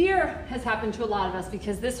I fear has happened to a lot of us,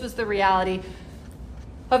 because this was the reality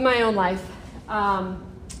of my own life,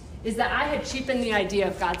 is that I had cheapened the idea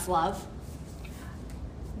of God's love.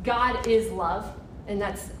 God is love, and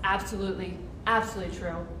that's absolutely, absolutely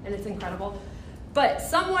true, and it's incredible. But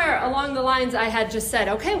somewhere along the lines, I had just said,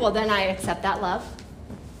 okay, well, then I accept that love,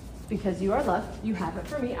 because you are love. You have it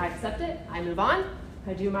for me. I accept it. I move on.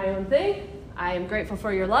 I do my own thing. I am grateful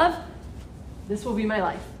for your love. This will be my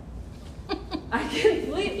life. I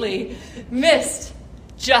completely missed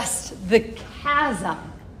just the chasm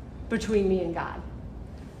between me and God.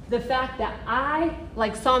 The fact that I,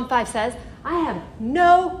 like Psalm 5 says, I have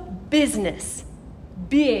no business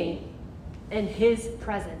being in his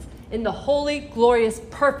presence, in the holy, glorious,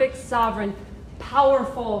 perfect, sovereign,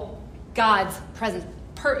 powerful God's presence.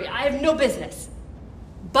 I have no business.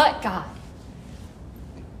 But God,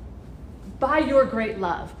 by your great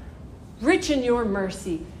love, rich in your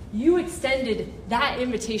mercy, you extended that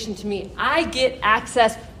invitation to me. I get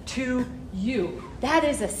access to you. That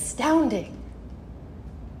is astounding.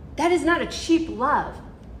 That is not a cheap love.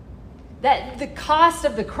 That the cost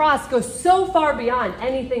of the cross goes so far beyond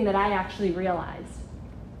anything that I actually realized.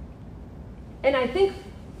 And I think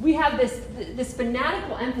we have this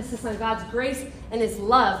fanatical emphasis on God's grace and his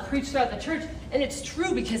love preached throughout the church. And it's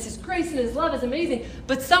true because his grace and his love is amazing.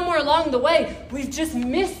 But somewhere along the way, we've just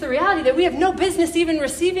missed the reality that we have no business even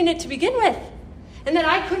receiving it to begin with. And that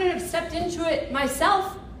I couldn't have stepped into it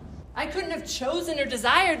myself. I couldn't have chosen or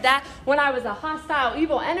desired that when I was a hostile,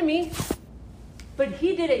 evil enemy. But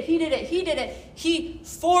he did it. He,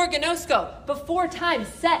 for Gnosko, before time,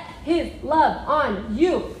 set his love on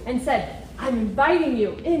you and said, I'm inviting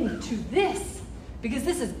you into this because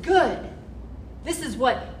this is good. This is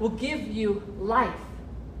what will give you life.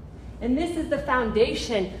 And this is the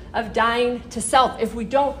foundation of dying to self. If we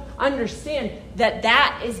don't understand that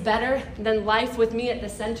that is better than life with me at the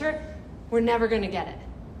center, we're never going to get it.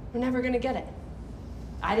 We're never going to get it.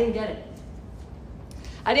 I didn't get it.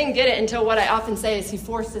 I didn't get it until what I often say is he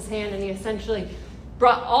forced his hand and he essentially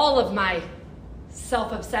brought all of my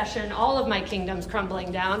self-obsession, all of my kingdoms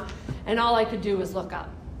crumbling down, and all I could do was look up.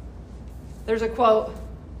 There's a quote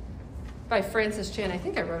by Francis Chan. I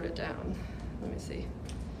think I wrote it down. Let me see.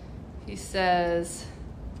 He says,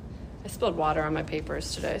 I spilled water on my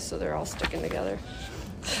papers today, so they're all sticking together.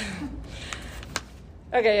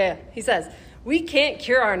 Okay, yeah. He says, we can't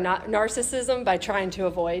cure our narcissism by trying to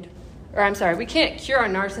we can't cure our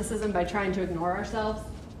narcissism by trying to ignore ourselves.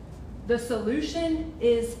 The solution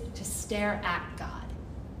is to stare at God.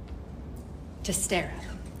 To stare at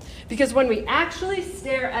him. Because when we actually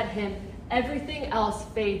stare at him, everything else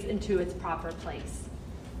fades into its proper place.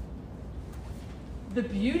 The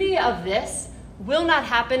beauty of this will not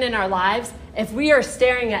happen in our lives if we are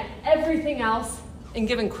staring at everything else and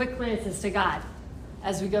giving quick glances to God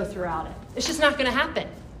as we go throughout it. It's just not going to happen.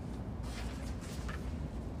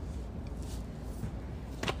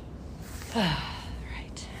 Right.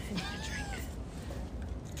 I need a drink.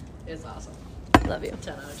 It's awesome. Love you.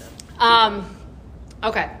 10 out of 10.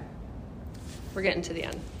 Okay. We're getting to the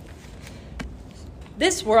end.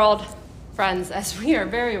 This world, friends, as we are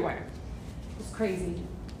very aware, is crazy.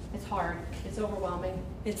 It's hard. It's overwhelming.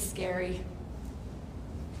 It's scary.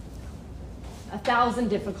 1,000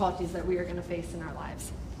 difficulties that we are going to face in our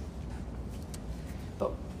lives.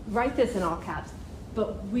 But write this in all caps.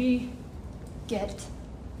 But we get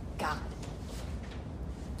God.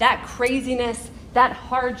 That craziness, that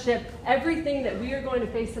hardship, everything that we are going to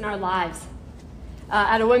face in our lives.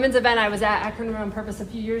 At a women's event I was at Akron on Purpose a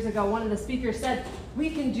few years ago, one of the speakers said, we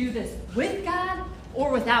can do this with God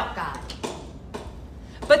or without God.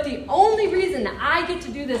 But the only reason that I get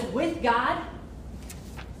to do this with God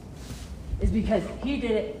is because he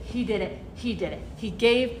did it, he did it, he did it. He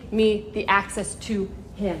gave me the access to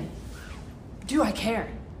him. Do I care?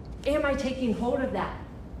 Am I taking hold of that?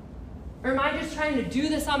 Or am I just trying to do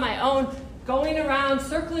this on my own, going around,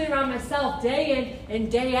 circling around myself day in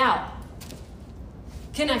and day out?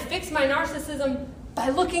 Can I fix my narcissism by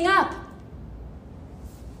looking up?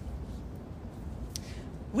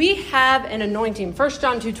 We have an anointing. 1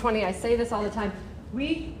 John 2:20, I say this all the time.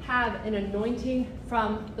 We have an anointing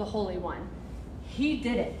from the Holy One. He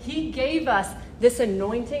did it. He gave us this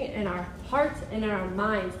anointing in our hearts and in our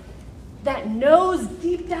minds that knows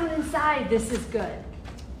deep down inside this is good.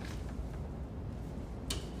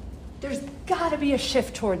 There's got to be a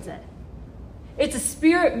shift towards it. It's a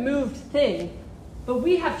spirit-moved thing, but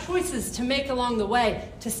we have choices to make along the way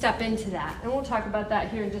to step into that. And we'll talk about that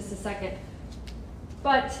here in just a second.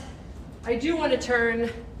 But I do want to turn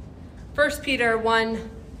 1 Peter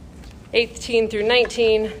 1:18 through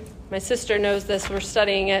 19. My sister knows this. We're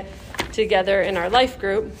studying it together in our life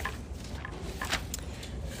group.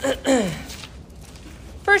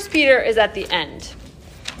 1 Peter is at the end.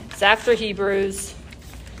 It's after Hebrews.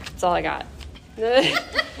 That's all I got.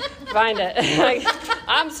 Find it.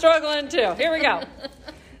 I'm struggling too. Here we go.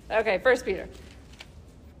 Okay, 1 Peter.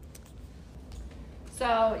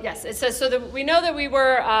 So yes, it says, so that we know that we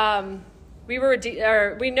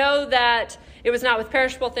know that it was not with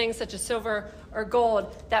perishable things such as silver or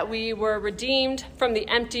gold that we were redeemed from the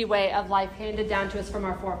empty way of life handed down to us from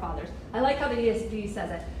our forefathers. I like how the ESV says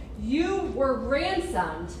it. You were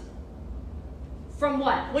ransomed from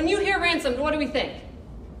what? When you hear ransomed, what do we think?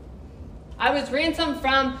 I was ransomed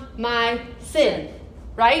from my sin,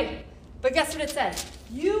 right? But guess what it says?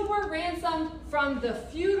 You were ransomed from the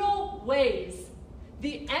futile ways,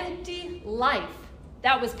 the empty life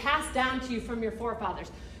that was passed down to you from your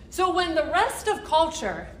forefathers. So when the rest of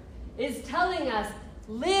culture is telling us,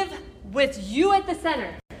 live with you at the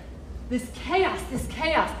center, this chaos,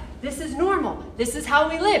 this is normal, this is how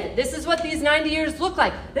we live, this is what these 90 years look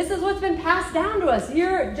like, this is what's been passed down to us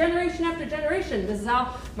generation after generation, this is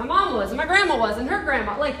how my mom was, and my grandma was, and her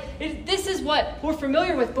grandma, this is what we're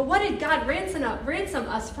familiar with. But what did God ransom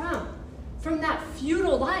us from? From that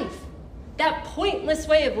futile life, that pointless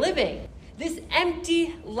way of living, this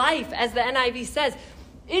empty life, as the NIV says.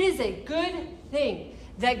 It is a good thing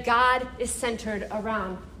that God is centered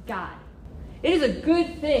around God. It is a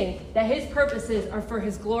good thing that his purposes are for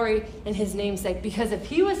his glory and his namesake, because if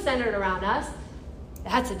he was centered around us,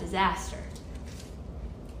 that's a disaster.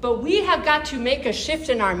 But we have got to make a shift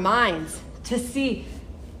in our minds to see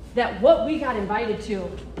that what we got invited to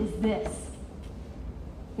is this.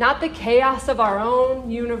 Not the chaos of our own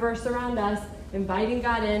universe around us, inviting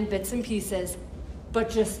God in bits and pieces, but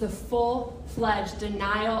just the full-fledged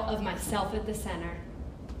denial of myself at the center.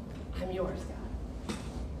 I'm yours, God.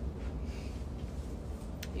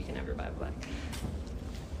 You can have your Bible back.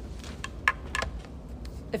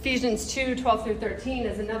 Ephesians 2:12 through 13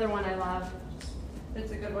 is another one I love.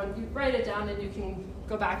 It's a good one. You write it down and you can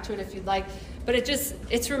go back to it if you'd like. But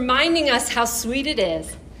it's reminding us how sweet it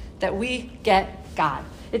is that we get God.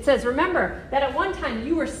 It says, remember that at one time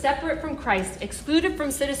you were separate from Christ, excluded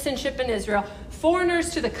from citizenship in Israel,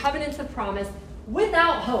 foreigners to the covenants of promise,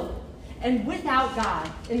 without hope and without God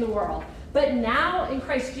in the world. But now in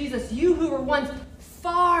Christ Jesus, you who were once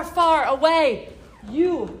far, far away,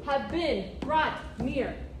 you have been brought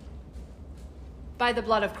near by the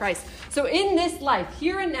blood of Christ. So in this life,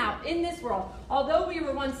 here and now, in this world, although we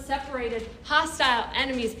were once separated, hostile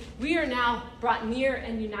enemies, we are now brought near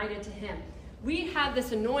and united to him. We have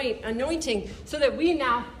this anointing so that we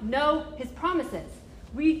now know his promises.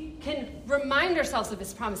 We can remind ourselves of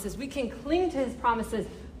his promises. We can cling to his promises,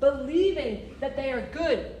 believing that they are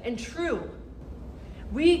good and true.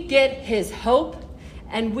 We get his hope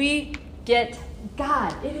and we get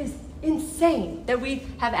God. It is insane that we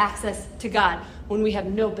have access to God when we have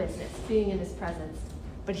no business being in his presence.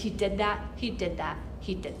 But he did that, he did that,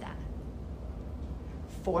 he did that.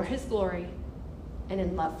 For his glory and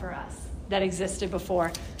in love for us that existed before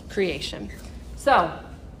creation. So,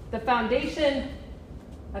 the foundation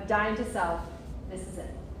of dying to self, this is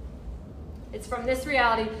it. It's from this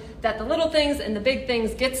reality that the little things and the big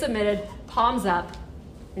things get submitted, palms up,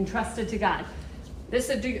 entrusted to God. This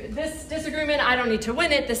disagreement, I don't need to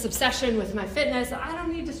win it. This obsession with my fitness, I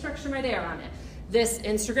don't need to structure my day around it. This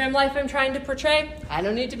Instagram life I'm trying to portray, I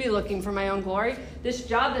don't need to be looking for my own glory. This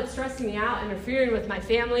job that's stressing me out, interfering with my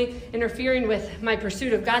family, interfering with my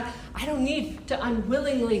pursuit of God, I don't need to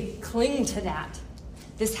unwillingly cling to that.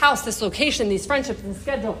 This house, this location, these friendships, this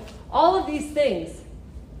schedule, all of these things,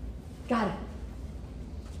 God,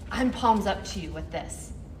 I'm palms up to you with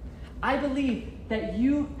this. I believe that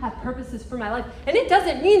you have purposes for my life. And it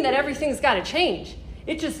doesn't mean that everything's got to change.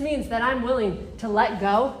 It just means that I'm willing to let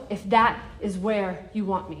go if that is where you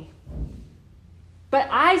want me. But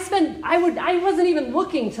I wasn't even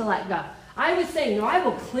looking to let go. I was saying, no, I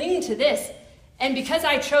will cling to this. And because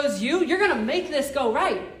I chose you, you're going to make this go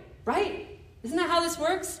right? Isn't that how this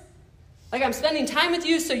works? Like, I'm spending time with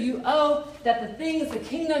you, so you owe that the things, the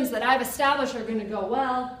kingdoms that I've established are going to go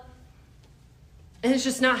well. And it's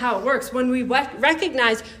just not how it works. When we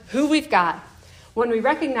recognize who we've got, when we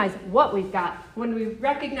recognize what we've got, when we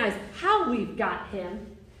recognize how we've got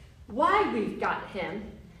him, why we've got him,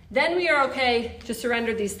 then we are okay to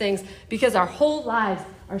surrender these things because our whole lives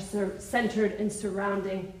are centered and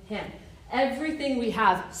surrounding him. Everything we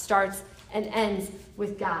have starts and ends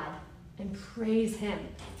with God. And praise him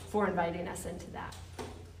for inviting us into that.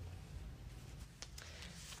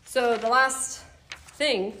 So the last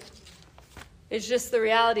thing is just the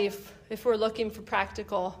reality if we're looking for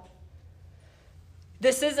practical.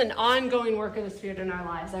 This is an ongoing work of the Spirit in our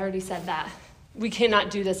lives. I already said that. We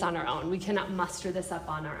cannot do this on our own. We cannot muster this up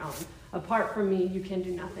on our own. Apart from me, you can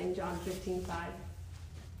do nothing, John 15:5.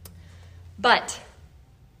 But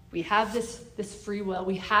we have this free will.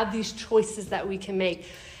 We have these choices that we can make.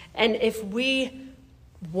 And if we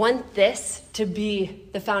want this to be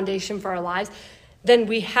the foundation for our lives, then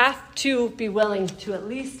we have to be willing to at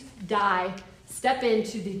least die, step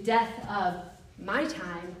into the death of my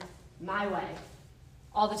time, my way,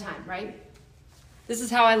 all the time, right? This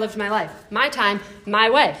is how I lived my life. My time, my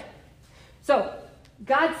way. So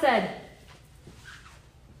God said,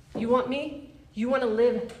 you want me? You want to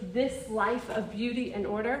live this life of beauty and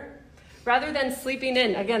order? Rather than sleeping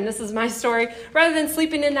in, again, this is my story, rather than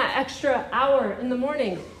sleeping in that extra hour in the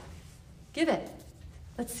morning, give it.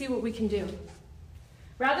 Let's see what we can do.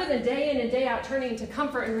 Rather than day in and day out turning to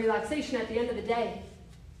comfort and relaxation at the end of the day,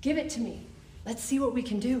 give it to me. Let's see what we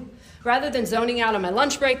can do. Rather than zoning out on my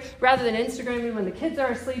lunch break, rather than Instagramming when the kids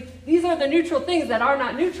are asleep, these are the neutral things that are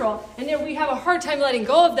not neutral, and yet we have a hard time letting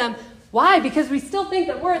go of them. Why? Because we still think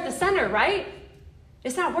that we're at the center, right?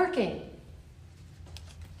 It's not working.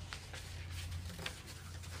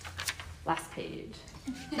 Last page.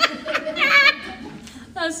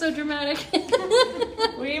 That's so dramatic.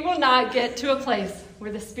 We will not get to a place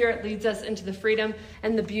where the Spirit leads us into the freedom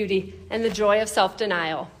and the beauty and the joy of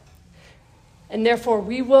self-denial. And therefore,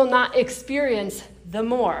 we will not experience the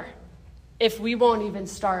more if we won't even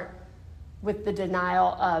start with the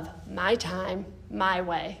denial of my time, my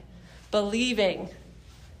way, believing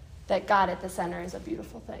that God at the center is a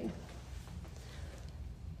beautiful thing.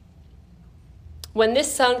 When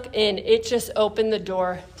this sunk in, it just opened the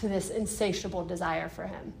door to this insatiable desire for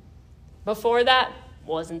him. Before that,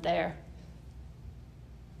 wasn't there.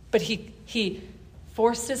 But he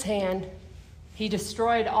forced his hand. He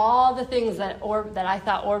destroyed all the things that I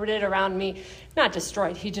thought orbited around me. Not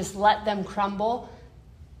destroyed. He just let them crumble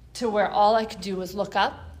to where all I could do was look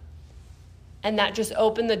up. And that just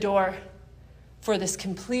opened the door for this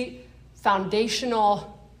complete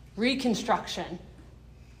foundational reconstruction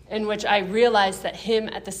in which I realized that him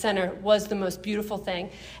at the center was the most beautiful thing,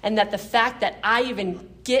 and that the fact that I even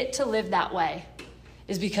get to live that way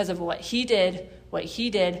is because of what he did, what he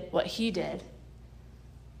did, what he did.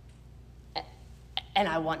 And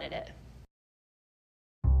I wanted it.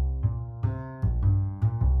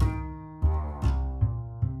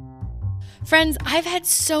 Friends, I've had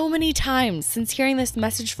so many times since hearing this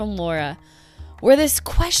message from Laura where this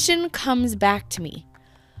question comes back to me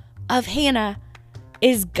of, Hannah,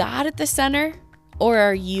 is God at the center or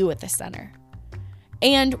are you at the center?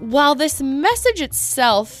 And while this message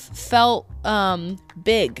itself felt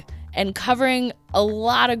big and covering a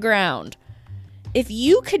lot of ground, if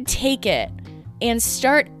you could take it and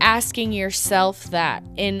start asking yourself that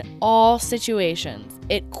in all situations,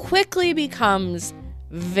 it quickly becomes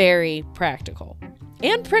very practical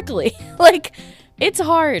and prickly. Like, it's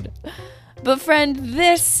hard. But friend,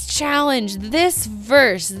 this challenge, this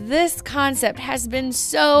verse, this concept has been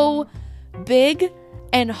so big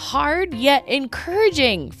and hard, yet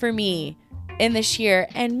encouraging for me in this year.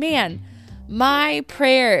 And man, my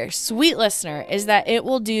prayer, sweet listener, is that it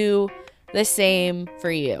will do the same for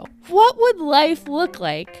you. What would life look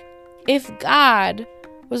like if God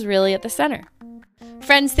was really at the center?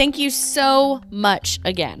 Friends, thank you so much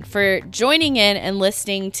again for joining in and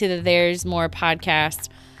listening to the There's More podcast.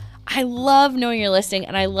 I love knowing you're listening,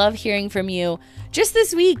 and I love hearing from you. Just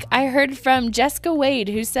this week, I heard from Jessica Wade,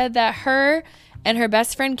 who said that her and her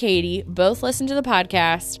best friend Katie both listen to the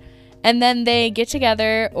podcast, and then they get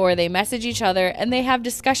together or they message each other and they have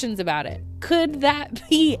discussions about it. Could that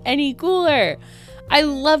be any cooler? I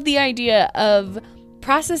love the idea of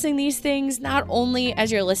processing these things not only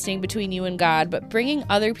as you're listening between you and God, but bringing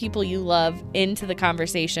other people you love into the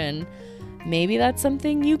conversation. Maybe that's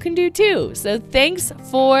something you can do too. So thanks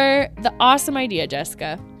for the awesome idea,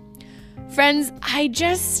 Jessica. Friends, I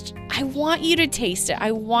want you to taste it.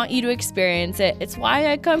 I want you to experience it. It's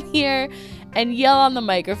why I come here and yell on the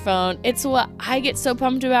microphone. It's what I get so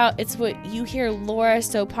pumped about. It's what you hear Laura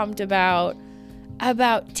so pumped about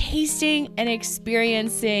tasting and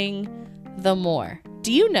experiencing the more.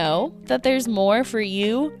 Do you know that there's more for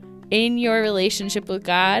you in your relationship with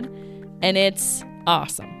God? And it's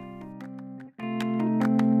awesome.